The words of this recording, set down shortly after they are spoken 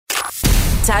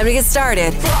Time to get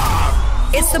started.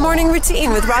 It's the morning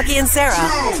routine with Rocki and Sarah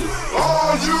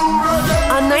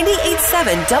on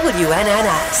 98.7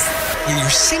 WNNS. When you're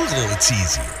single, it's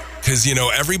easier because,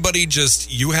 everybody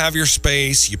you have your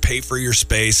space, you pay for your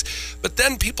space, but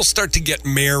then people start to get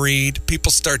married,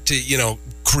 people start to,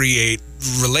 create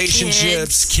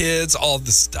relationships, kids, all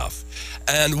this stuff.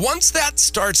 And once that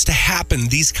starts to happen,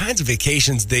 these kinds of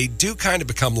vacations, they do kind of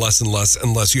become less and less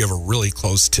unless you have a really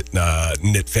close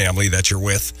knit family that you're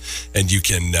with and you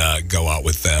can go out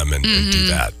with them and do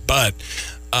that. But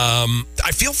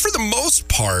I feel for the most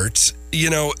part,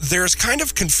 there's kind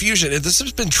of confusion. This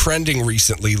has been trending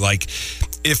recently. Like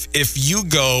if you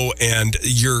go and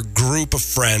your group of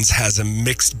friends has a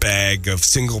mixed bag of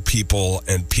single people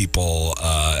and people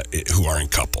who are in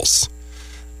couples.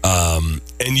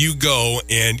 And you go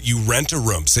and you rent a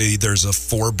room. Say there's a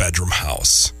 4-bedroom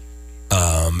house.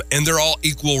 And they're all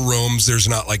equal rooms. There's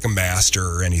not like a master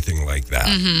or anything like that.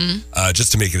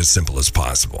 Just to make it as simple as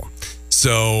possible.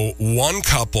 So one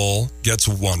couple gets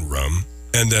one room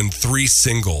and then 3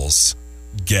 singles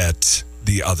get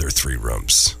the other 3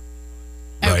 rooms.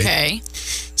 Right? Okay.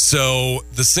 So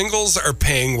the singles are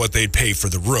paying what they'd pay for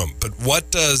the room, but what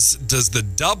does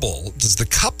the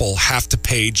couple have to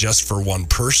pay just for one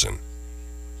person?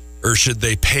 Or should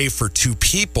they pay for 2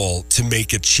 people to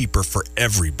make it cheaper for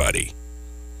everybody?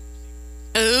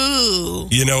 Ooh.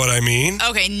 You know what I mean?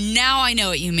 Okay, now I know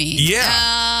what you mean.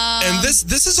 Yeah. And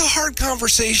this is a hard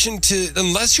conversation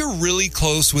unless you're really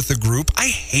close with the group. I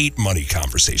hate money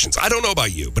conversations. I don't know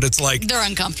about you, but it's like... They're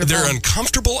uncomfortable. They're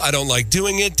uncomfortable. I don't like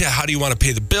doing it. How do you want to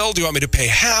pay the bill? Do you want me to pay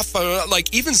half?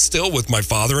 Even still with my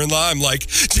father-in-law, I'm like,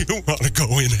 do you want to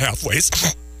go in halfway?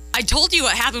 I told you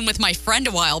what happened with my friend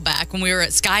a while back when we were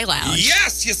at Sky Lounge.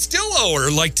 Yes, you still owe her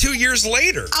 2 years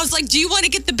later. I was like, do you want to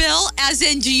get the bill? As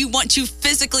in, do you want to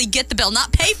physically get the bill?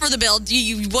 Not pay for the bill.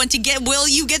 Will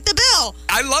you get the bill?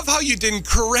 I love how you didn't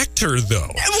correct her,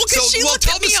 though. Well, she looked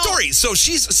tell at me the story.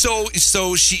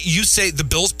 You say the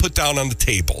bill's put down on the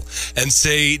table and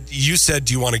you said,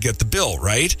 do you want to get the bill,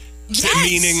 right? Yes.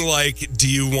 Meaning, do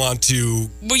you want to...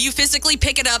 Will you physically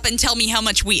pick it up and tell me how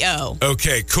much we owe?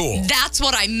 Okay, cool. That's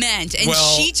what I meant. And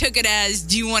she took it as,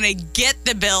 do you want to get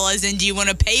the bill? As in, do you want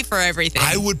to pay for everything?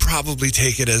 I would probably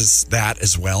take it as that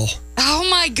as well. Oh,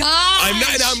 my God.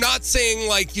 I'm not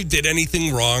saying, you did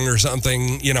anything wrong or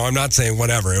something. I'm not saying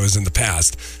whatever. It was in the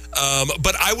past.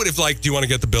 But I would have do you want to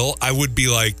get the bill? I would be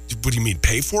like, what do you mean,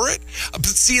 pay for it? But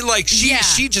see,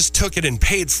 she just took it and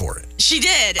paid for it. She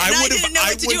did. And I didn't know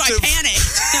what to do. I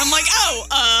panicked. I'm like,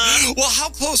 Well, how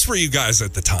close were you guys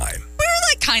at the time? We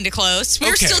were kind of close. We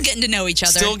were still getting to know each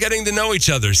other. Still getting to know each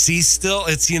other. See, still,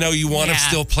 it's, you want to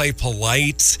still play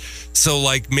polite. So,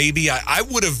 maybe I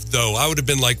would have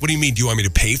been like, what do you mean? Do you want me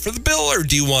to pay for the bill or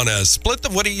do you want to split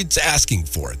what are you asking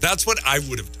for? That's what I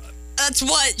would have done. That's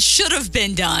what should have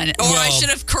been done. Or I should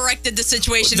have corrected the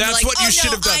situation. That's what you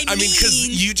should have done. I mean, because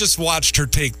you just watched her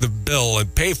take the bill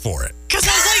and pay for it. Because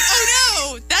I was like,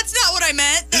 oh, no, that's not what I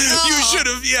meant. Oh. You should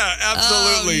have, yeah,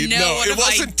 absolutely. Oh, no, it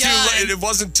wasn't too late. It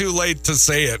wasn't too late to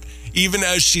say it. Even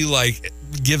as she,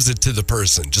 gives it to the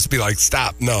person. Just be like,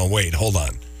 stop. No, wait, hold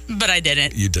on. But I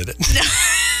didn't. You didn't. No.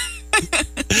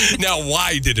 Now,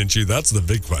 why didn't you? That's the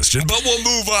big question. But we'll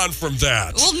move on from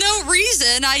that. Well, no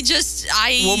reason.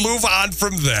 We'll move on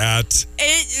from that.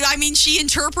 She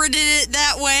interpreted it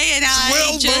that way, and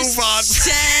we'll move on.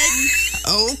 Said,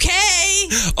 okay.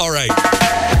 All right.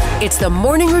 It's the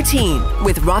morning routine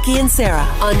with Rocki and Sarah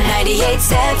on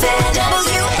 98.7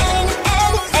 WNNS.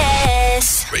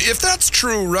 If that's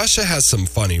true, Russia has some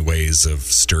funny ways of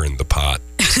stirring the pot.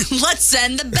 Let's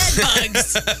send the bed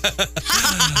bugs.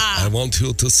 I want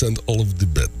you to send all of the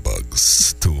bed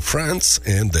bugs to France,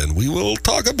 and then we will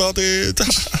talk about it.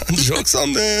 Jokes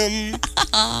on them.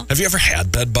 Have you ever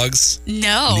had bed bugs?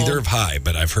 No. Neither have I,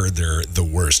 but I've heard they're the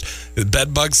worst.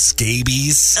 Bed bugs,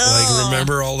 scabies,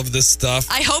 remember all of this stuff?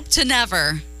 I hope to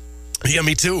never. Yeah,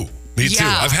 me too. Me too.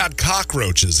 I've had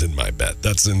cockroaches in my bed.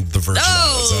 That's in the Virgin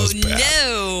Islands. That was bad.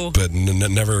 No. But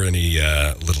never any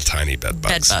little tiny bed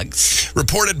bugs. Bed bugs.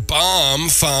 Reported bomb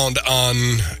found on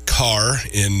car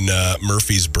in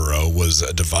Murfreesboro was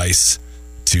a device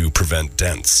to prevent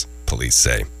dents, police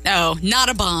say. Oh, not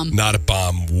a bomb. Not a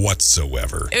bomb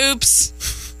whatsoever. Oops.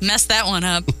 Messed that one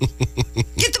up.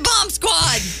 Get the bomb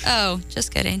squad. Oh,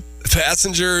 just kidding.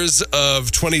 Passengers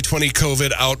of 2020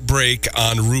 COVID outbreak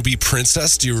on Ruby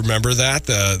Princess. Do you remember that?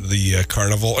 The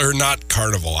Carnival, or not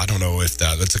Carnival. I don't know if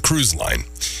that's a cruise line.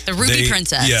 The Ruby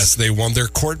Princess. Yes, they won their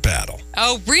court battle.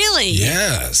 Oh, really?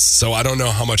 Yes. So I don't know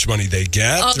how much money they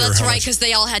get. Oh, that's right, because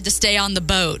they all had to stay on the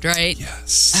boat, right?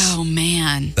 Yes. Oh,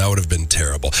 man. That would have been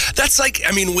terrible. That's like,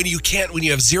 I mean, when you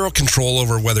have zero control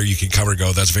over whether you can come or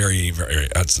go, that's very, very,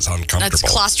 that's uncomfortable. That's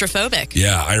claustrophobic.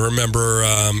 Yeah, I remember,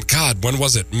 when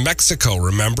was it? Mexico,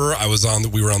 remember?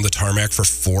 We were on the tarmac for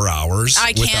 4 hours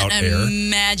without air. I can't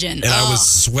imagine. And I was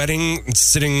sweating and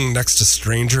sitting next to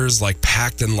strangers, like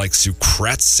packed in like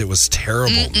Sucrets. It was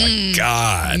terrible. My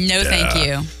God. No, thank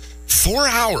you. 4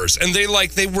 hours. And they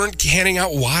weren't handing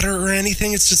out water or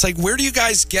anything. It's just like, where do you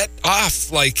guys get off?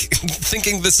 Like,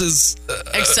 thinking this is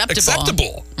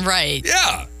acceptable. Right.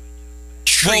 Yeah.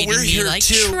 Treating we're here like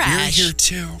too. Trash. We're here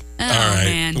too. Oh, all right.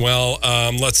 Man. Well,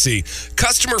 let's see.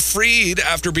 Customer freed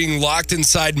after being locked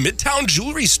inside Midtown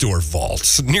jewelry store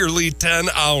vaults nearly 10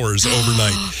 hours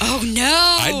overnight. Oh,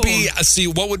 no.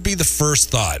 What would be the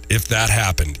first thought if that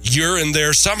happened? You're in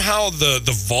there. Somehow the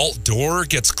vault door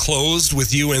gets closed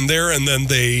with you in there, and then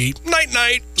they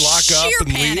night lock up and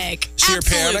panic. leave. Sheer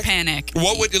Absolute panic.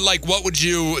 What would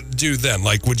you do then?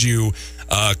 Like, would you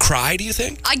cry, do you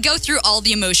think? I'd go through all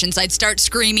the emotions. I'd start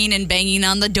screaming and banging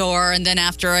on the door, and then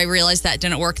after I realized that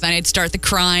didn't work, then I'd start the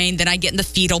crying, then I'd get in the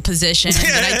fetal position, and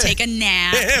then I'd take a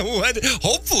nap.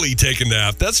 Hopefully take a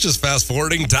nap. That's just fast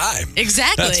forwarding time.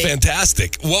 Exactly. That's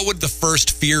fantastic. What would the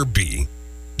first fear be?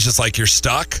 Just like you're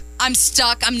stuck? I'm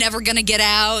stuck. I'm never going to get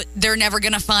out. They're never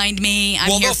going to find me.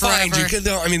 I'm here forever. They'll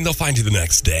find you. They'll find you the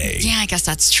next day. Yeah, I guess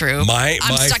that's true.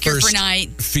 I'm stuck here for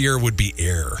night. Fear would be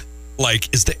air.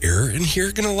 Like, is the air in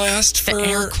here going to last for... The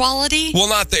air quality? Well,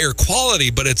 not the air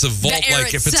quality, but it's a vault.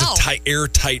 Like, if it's a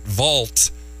airtight vault,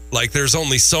 like, there's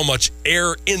only so much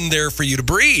air in there for you to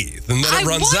breathe, and then it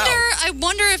runs out. I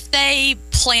wonder if they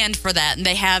planned for that, and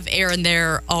they have air in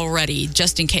there already,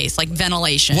 just in case, like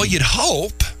ventilation. Well, you'd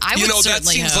hope. I would certainly that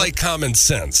seems hope. Like common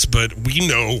sense, but we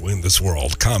know in this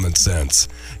world, common sense,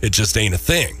 it just ain't a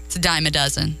thing. It's a dime a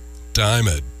dozen. Dime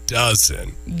a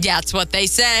dozen. That's what they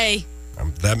say.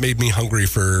 That made me hungry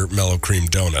for mellow cream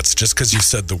donuts, just because you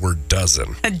said the word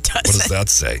dozen. A dozen. What does that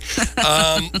say?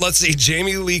 Let's see.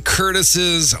 Jamie Lee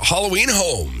Curtis's Halloween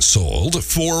home sold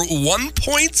for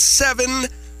 $1.7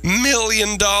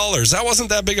 million. That wasn't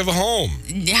that big of a home.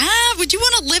 Yeah. Would you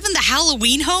want to live in the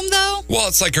Halloween home, though? Well,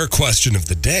 it's like our question of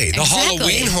the day. The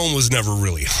Halloween home was never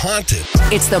really haunted.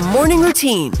 It's the morning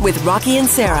routine with Rocki and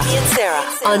Sarah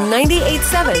on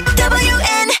 98.7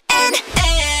 WNNS.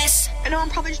 I know I'm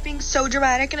probably just being so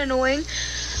dramatic and annoying,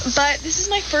 but this is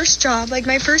my first job, like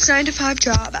my first 9-to-5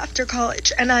 job after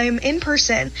college, and I'm in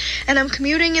person, and I'm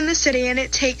commuting in the city, and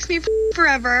it takes me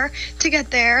forever to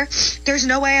get there. There's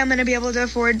no way I'm going to be able to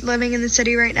afford living in the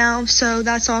city right now, so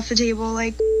that's off the table.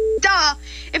 Like, duh!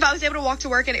 If I was able to walk to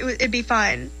work, it'd be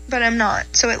fine, but I'm not.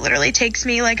 So it literally takes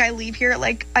me, like, I leave here,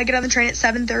 like, I get on the train at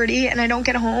 7:30, and I don't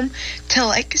get home till,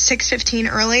 like,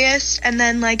 6:15 earliest, and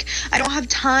then, like, I don't have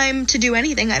time to do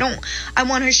anything. I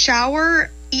want to shower,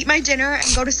 eat my dinner,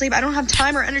 and go to sleep. I don't have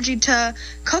time or energy to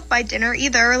cook my dinner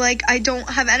either. Like, I don't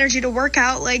have energy to work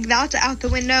out. Like, that's out the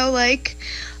window. Like,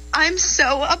 I'm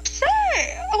so upset.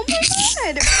 Oh my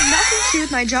God. Nothing to do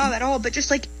with my job at all, but just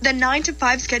like the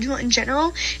 9-to-5 schedule in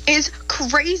general is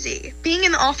crazy. Being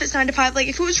in the office 9 to 5, like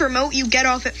if it was remote, you get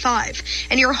off at 5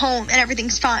 and you're home and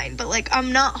everything's fine. But like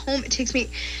I'm not home. It takes me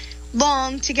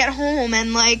long to get home,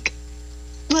 and like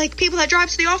people that drive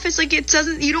to the office, like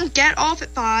you don't get off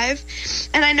at 5.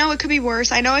 And I know it could be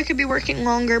worse. I know I could be working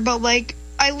longer, but like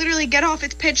I literally get off,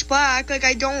 it's pitch black. Like,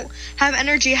 I don't have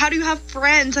energy. How do you have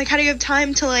friends? Like, how do you have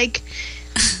time to, like,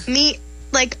 meet,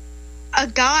 like, a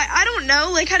guy? I don't know.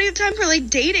 Like, how do you have time for,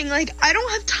 like, dating? Like, I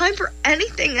don't have time for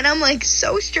anything. And I'm, like,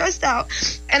 so stressed out.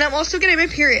 And I'm also getting my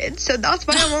period. So that's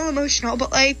why I'm all emotional.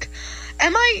 But, like,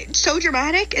 am I so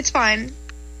dramatic? It's fine.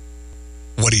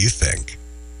 What do you think?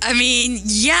 I mean,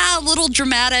 yeah, a little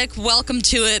dramatic. Welcome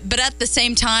to it. But at the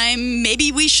same time,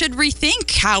 maybe we should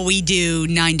rethink how we do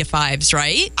 9-to-5s,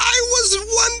 right? I was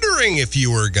wondering if you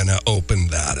were going to open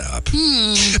that up.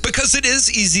 Because it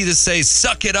is easy to say,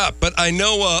 suck it up. But I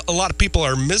know a lot of people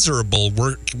are miserable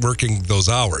working those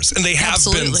hours. And they have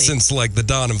been since like the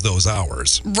dawn of those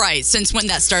hours. Right. Since when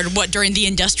that started? What, during the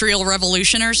Industrial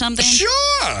Revolution or something? Sure.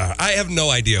 I have no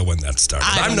idea when that started.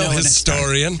 I'm no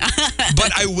historian.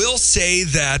 But I will say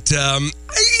that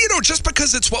just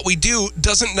because it's what we do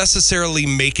doesn't necessarily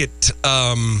make it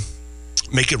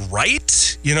make it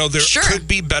right. You know, there could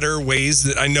be better ways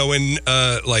that I know in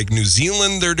like New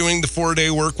Zealand, they're doing the 4-day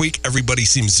work week. Everybody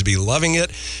seems to be loving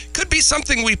it. Could be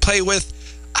something we play with.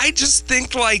 I just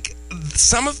think like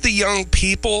some of the young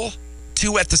people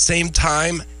too at the same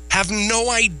time have no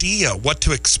idea what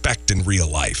to expect in real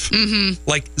life.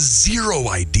 Like zero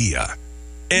idea.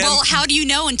 And well, how do you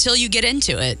know until you get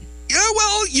into it? Yeah,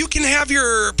 well, you can have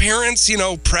your parents, you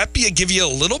know, prep you, give you a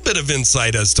little bit of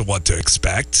insight as to what to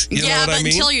expect. You know what I mean?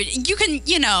 Until you can,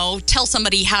 you know, tell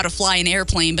somebody how to fly an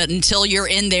airplane, but until you're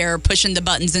in there pushing the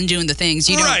buttons and doing the things,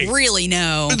 you don't really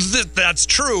know. That's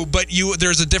true, but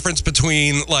there's a difference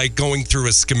between like going through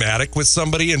a schematic with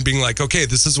somebody and being like, okay,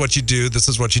 this is what you do,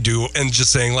 and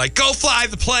just saying like, go fly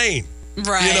the plane.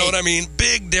 Right. You know what I mean?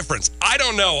 Big difference. I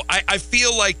don't know. I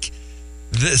feel like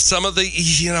some of the,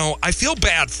 you know, I feel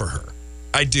bad for her.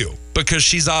 I do, because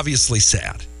she's obviously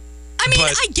sad. I mean,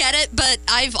 I get it, but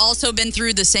I've also been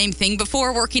through the same thing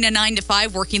before, working a 9 to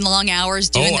 5, working long hours,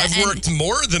 doing that. I've worked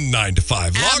more than 9 to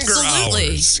 5, longer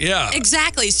hours. Yeah.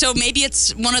 Exactly. So maybe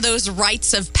it's one of those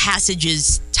rites of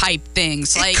passages type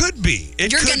things. Like, it could be.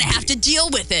 You're going to have to deal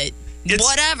with it.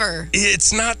 Whatever.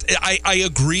 It's not, I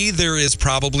agree there is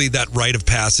probably that rite of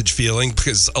passage feeling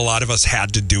because a lot of us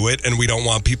had to do it and we don't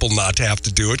want people not to have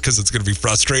to do it because it's going to be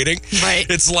frustrating. Right.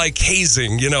 It's like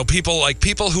hazing, you know, people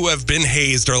who have been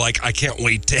hazed are like, I can't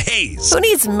wait to haze. Who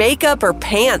needs makeup or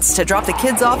pants to drop the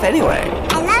kids off anyway?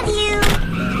 I love you.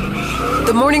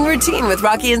 The Morning Routine with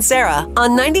Rocki and Sarah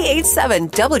on 98.7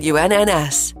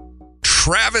 WNNS.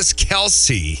 Travis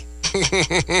Kelce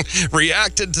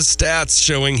reacted to stats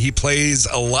showing he plays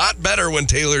a lot better when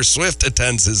Taylor Swift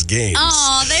attends his games.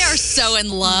 Oh, they are so in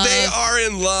love. They are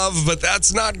in love, but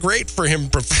that's not great for him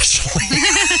professionally.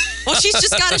 Well, she's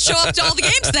just got to show up to all the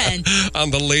games then.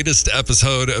 On the latest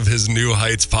episode of his New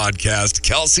Heights podcast,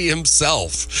 Kelce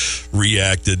himself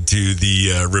reacted to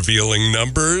the revealing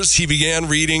numbers. He began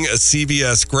reading a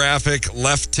CBS graphic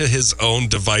left to his own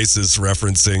devices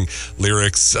referencing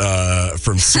lyrics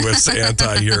from Swift's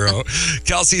Anti-Hero.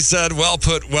 Kelce said, well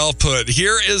put, well put.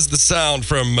 Here is the sound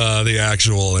from the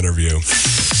actual interview.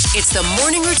 It's the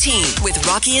Morning Routine with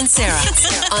Rocki and Sarah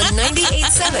on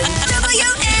 98.7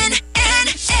 WNNS.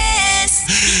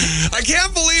 I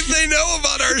can't believe they know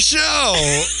about our show.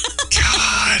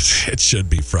 God, it should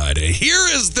be Friday. Here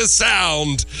is the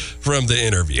sound from the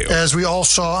interview. As we all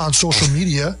saw on social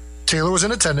media, Taylor was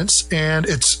in attendance, and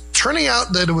it's turning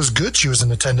out that it was good she was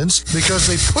in attendance because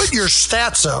they put your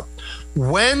stats up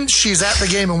when she's at the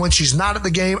game and when she's not at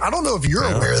the game. I don't know if you're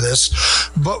aware of this,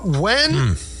 but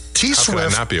when T Swift How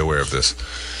could I not be aware of this?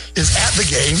 is at the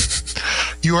game,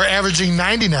 you are averaging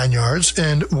 99 yards.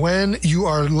 And when you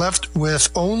are left with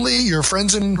only your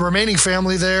friends and remaining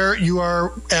family there, you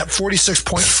are at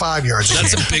 46.5 yards.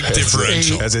 That's a big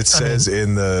differential. As it says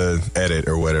in the edit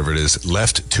or whatever it is,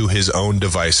 left to his own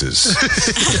devices.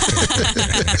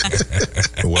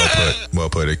 Well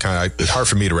put. It's hard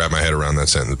for me to wrap my head around that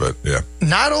sentence, but yeah.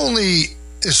 Not only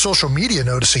is social media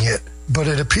noticing it, but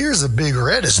it appears that Big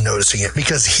Red is noticing it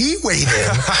because he weighed in.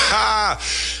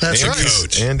 That's right.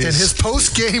 Coach. In his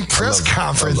post-game press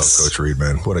conference. I love Coach Reed,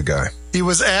 man. What a guy. He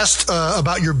was asked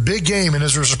about your big game, and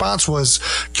his response was,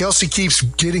 Kelce keeps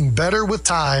getting better with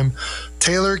time.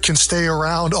 Taylor can stay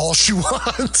around all she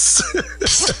wants.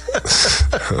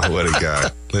 What a guy.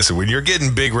 Listen, when you're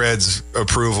getting Big Red's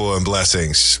approval and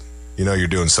blessings, you know you're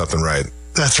doing something right.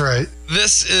 That's right.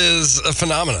 This is a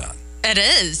phenomenon. It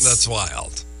is. That's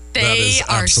wild. They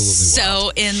are so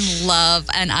wild. in love,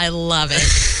 and I love it.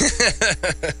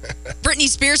 Britney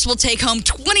Spears will take home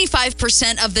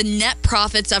 25% of the net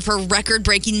profits of her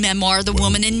record-breaking memoir, The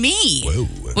Woman in Me,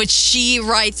 which she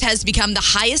writes has become the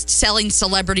highest-selling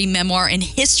celebrity memoir in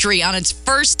history on its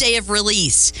first day of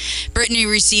release. Britney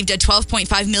received a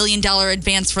 $12.5 million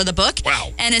advance for the book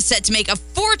and is set to make a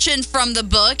fortune from the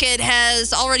book. It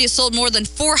has already sold more than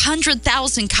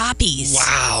 400,000 copies.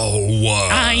 Wow.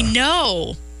 I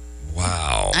know.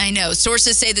 Wow. I know.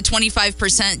 Sources say the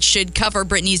 25% should cover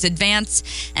Britney's advance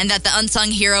and that the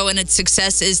unsung hero in its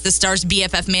success is the star's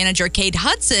BFF manager, Kate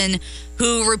Hudson,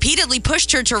 who repeatedly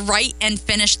pushed her to write and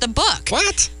finish the book.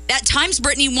 What? At times,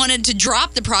 Britney wanted to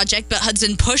drop the project, but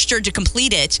Hudson pushed her to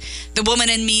complete it. The Woman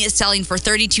in Me is selling for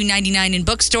 $32.99 in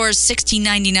bookstores,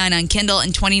 $16.99 on Kindle,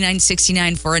 and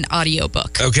 $29.69 for an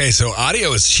audiobook. Okay, so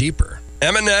audio is cheaper.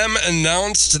 Eminem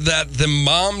announced that the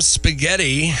Mom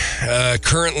Spaghetti,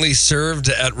 currently served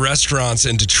at restaurants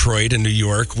in Detroit and New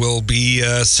York, will be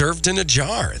served in a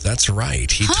jar. That's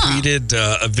right. He tweeted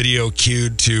a video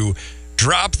cued to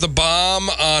drop the bomb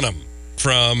on him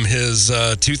from his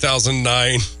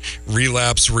 2009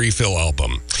 Relapse Refill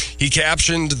album. He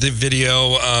captioned the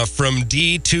video from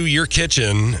D to your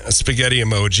kitchen, a spaghetti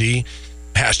emoji.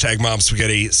 Hashtag mom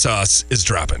spaghetti sauce is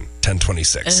dropping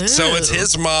 1026. So it's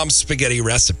his mom's spaghetti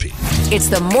recipe. It's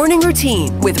the morning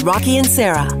routine with Rocki and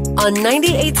Sarah on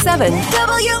 98.7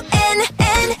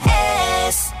 WNNS.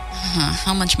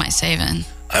 How much am I saving?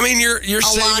 I mean, you're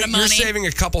saving lot of money. You're saving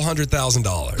a couple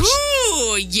 $100,000.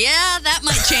 Ooh, yeah, that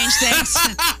might change things.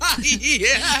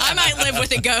 Yeah. I might live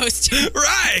with a ghost.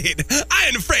 Right. I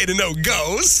ain't afraid of no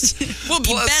ghosts. We'll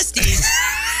be besties.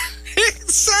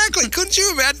 Exactly. Couldn't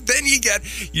you imagine? Then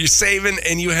you're saving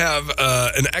and you have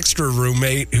an extra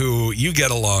roommate who you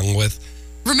get along with.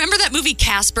 Remember that movie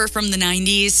Casper from the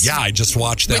 90s? Yeah, I just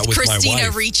watched that with my wife.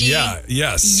 Christina Ricci? Yeah,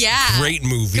 yes. Yeah. Great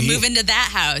movie. Could move into that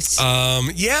house.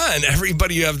 Yeah, and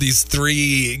everybody, you have these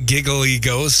three giggly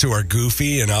ghosts who are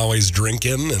goofy and always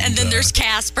drinking. And then there's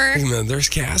Casper. And then there's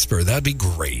Casper. That'd be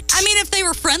great. I mean, if they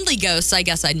were friendly ghosts, I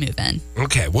guess I'd move in.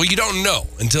 Okay, well, you don't know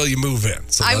until you move in.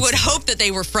 So I would hope that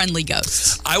they were friendly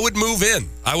ghosts. I would move in.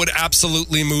 I would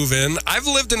absolutely move in. I've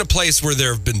lived in a place where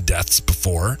there have been deaths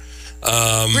before.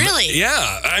 Really?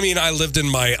 Yeah. I mean, I lived in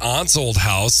my aunt's old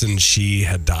house, and she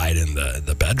had died in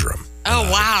the bedroom. Oh,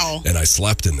 wow. And I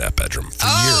slept in that bedroom for years.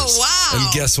 Oh, wow.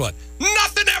 And guess what?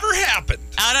 Nothing ever happened.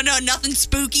 I don't know. Nothing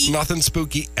spooky? Nothing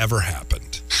spooky ever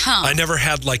happened. Huh. I never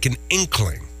had like an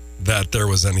inkling that there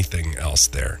was anything else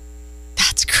there.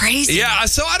 That's crazy. Yeah,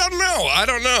 so I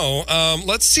don't know.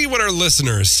 Let's see what our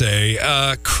listeners say.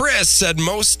 Chris said,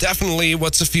 most definitely,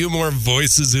 what's a few more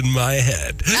voices in my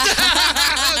head?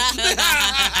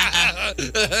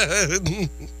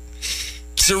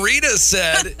 Sarita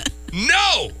said,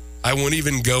 no, I wouldn't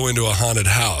even go into a haunted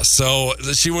house. So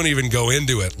she wouldn't even go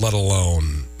into it, let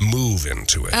alone move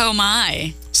into it. Oh,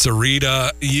 my.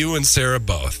 Sarita, you and Sarah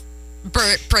both.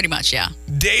 Pretty much, yeah.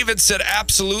 David said,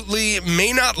 absolutely,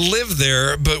 may not live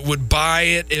there, but would buy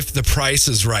it if the price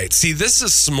is right. See, this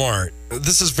is smart.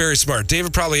 This is very smart.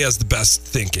 David probably has the best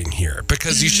thinking here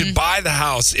because you should buy the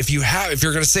house. If you're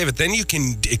going to save it, then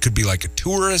it could be like a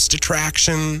tourist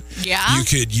attraction. Yeah. You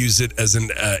could use it as an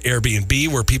Airbnb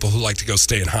where people who like to go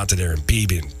stay in haunted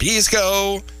Airbnbs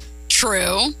go.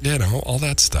 True. You know, all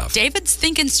that stuff. David's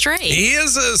thinking straight. He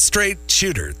is a straight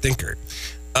thinker.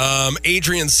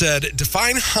 Adrian said,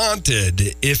 define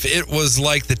haunted. If it was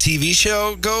like the TV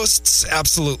show Ghosts,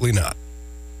 absolutely not.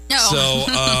 No. So,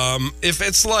 if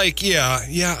it's like, yeah,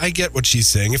 I get what she's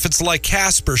saying. If it's like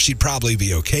Casper, she'd probably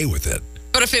be okay with it.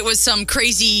 But if it was some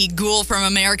crazy ghoul from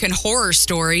American Horror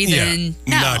Story, then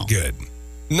no. Not good.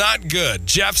 Not good.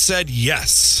 Jeff said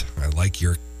yes. I like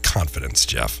your confidence,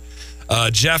 Jeff.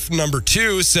 Jeff number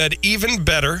 2 said, even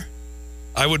better.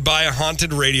 I would buy a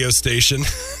haunted radio station.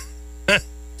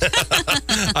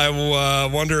 I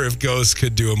wonder if ghosts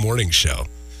could do a morning show.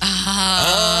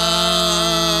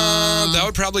 That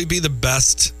would probably be the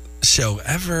best show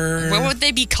ever. What would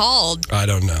they be called? I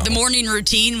don't know. The morning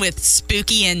routine with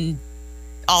spooky and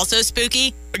also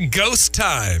spooky? Ghost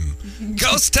time.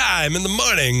 Ghost time in the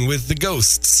morning with the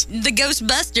ghosts. The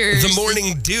Ghostbusters. The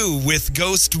morning dew with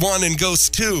Ghost 1 and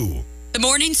Ghost 2. The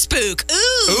morning spook.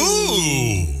 Ooh.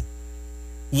 Ooh.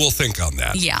 We'll think on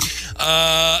that. Yeah.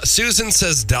 Susan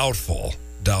says doubtful.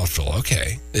 Doubtful.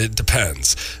 Okay. It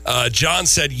depends. John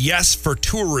said yes for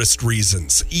tourist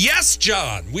reasons. Yes,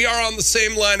 John. We are on the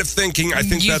same line of thinking. I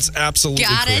think that's absolutely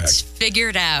got correct. it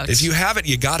figured out. If you have it,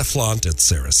 you got to flaunt it,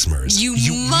 Sarah Smurs. You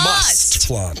must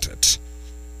flaunt it.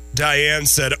 Diane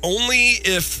said only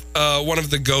if one of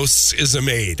the ghosts is a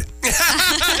maid.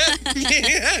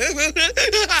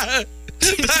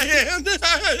 Diane.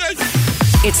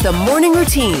 It's the morning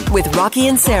routine with Rocki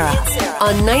and Sarah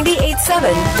on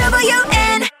 98.7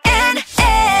 WNNS.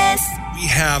 We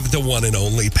have the one and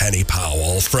only Penny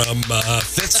Powell from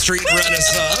 5th Street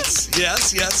Renaissance.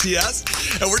 Yes.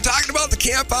 And we're talking about the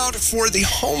camp out for the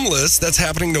homeless. That's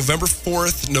happening November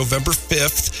 4th, November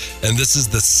 5th. And this is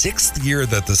the 6th year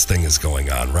that this thing is going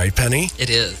on, right, Penny?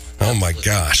 It is. Oh, my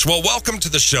gosh. Well, welcome to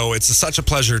the show. It's such a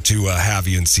pleasure to have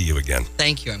you and see you again.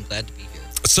 Thank you. I'm glad to be here.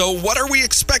 So what are we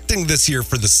expecting this year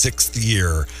for the 6th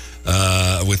year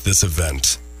with this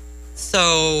event?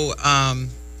 So,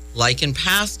 like in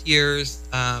past years,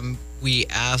 we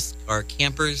asked our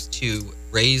campers to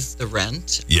raise the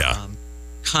rent. Yeah.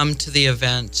 Come to the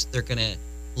event. They're going to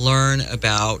learn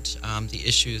about the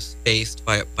issues faced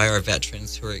by our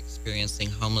veterans who are experiencing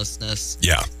homelessness.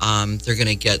 Yeah. They're going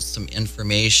to get some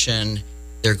information.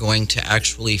 They're going to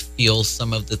actually feel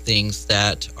some of the things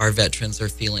that our veterans are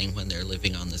feeling when they're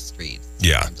living on the streets.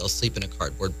 Yeah. They'll sleep in a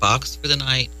cardboard box for the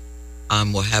night.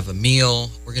 We'll have a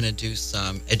meal. We're going to do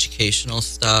some educational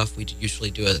stuff. We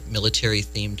usually do a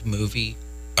military-themed movie.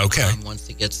 Okay. Once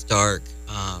it gets dark,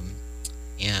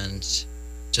 and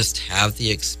just have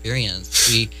the experience.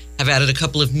 We have added a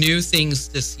couple of new things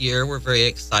this year we're very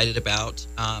excited about.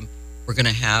 We're going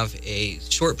to have a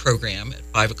short program at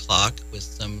 5 o'clock with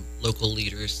some local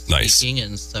leaders speaking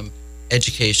and some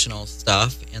educational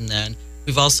stuff. And then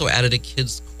we've also added a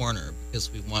kids' corner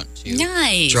because we want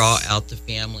to draw out the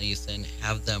families and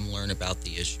have them learn about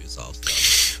the issues also.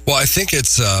 Well, I think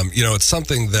it's, it's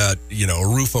something that, a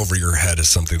roof over your head is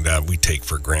something that we take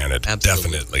for granted.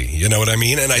 Absolutely. Definitely. You know what I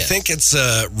mean? And I think it's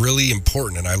really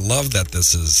important. And I love that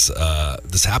this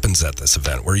happens at this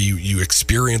event where you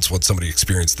experience what somebody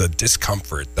experienced, the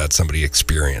discomfort that somebody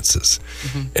experiences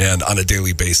and on a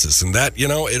daily basis. And that,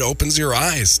 it opens your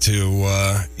eyes to,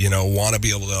 want to be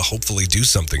able to hopefully do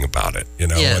something about it,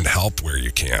 and help where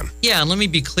you can. Yeah. And let me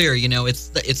be clear,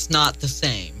 it's not the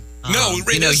same. No, you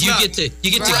get to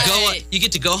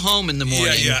go home in the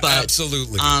morning. Yeah, but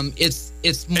absolutely. It's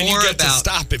more and you get about to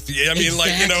stop if you know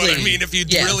what I mean. If you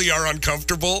really are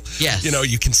uncomfortable,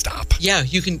 you can stop. Yeah,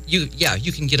 you can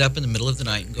get up in the middle of the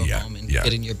night and go home and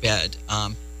get in your bed.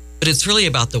 But it's really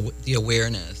about the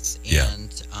awareness and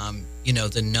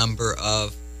the number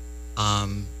of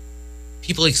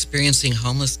people experiencing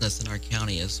homelessness in our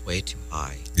county is way too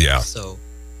high. Yeah. So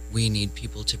we need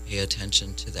people to pay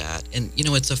attention to that. And,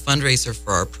 it's a fundraiser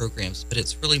for our programs, but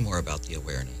it's really more about the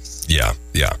awareness. Yeah.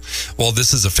 Well,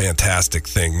 this is a fantastic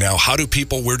thing. Now,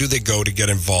 where do they go to get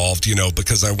involved?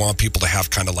 Because I want people to have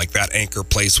kind of like that anchor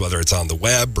place, whether it's on the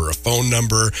web or a phone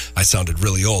number. I sounded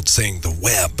really old saying the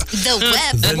web.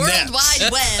 The World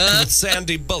Wide Web. With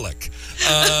Sandy Bullock.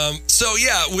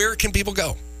 Where can people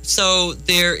go? So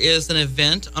there is an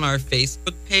event on our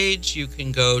Facebook page. You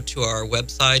can go to our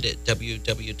website at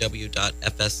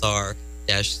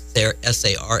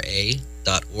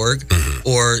www.fsr-sara.org,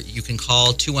 or you can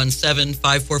call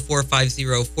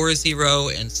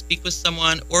 217-544-5040 and speak with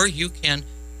someone, or you can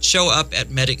show up at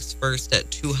Medics First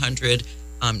at 200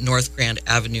 North Grand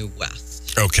Avenue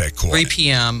West. Okay, cool. 3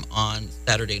 p.m. on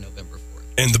Saturday, November 4th.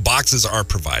 And the boxes are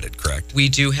provided, correct? We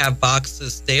do have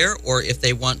boxes there, or if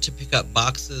they want to pick up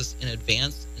boxes in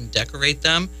advance and decorate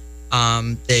them,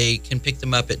 they can pick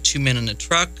them up at 2 Men in a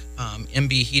Truck,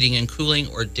 MB Heating and Cooling,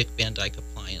 or Dick Van Dyke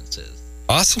Appliances.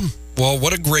 Awesome. Well,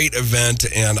 what a great event.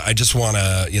 And I just want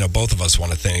to, both of us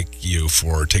want to thank you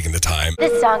for taking the time.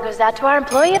 This song goes out to our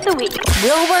Employee of the Week.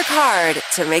 We'll work hard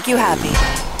to make you happy.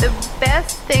 The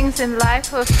best things in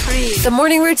life are free. The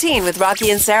Morning Routine with Rocki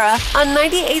and Sarah on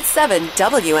 98.7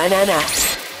 WNNX.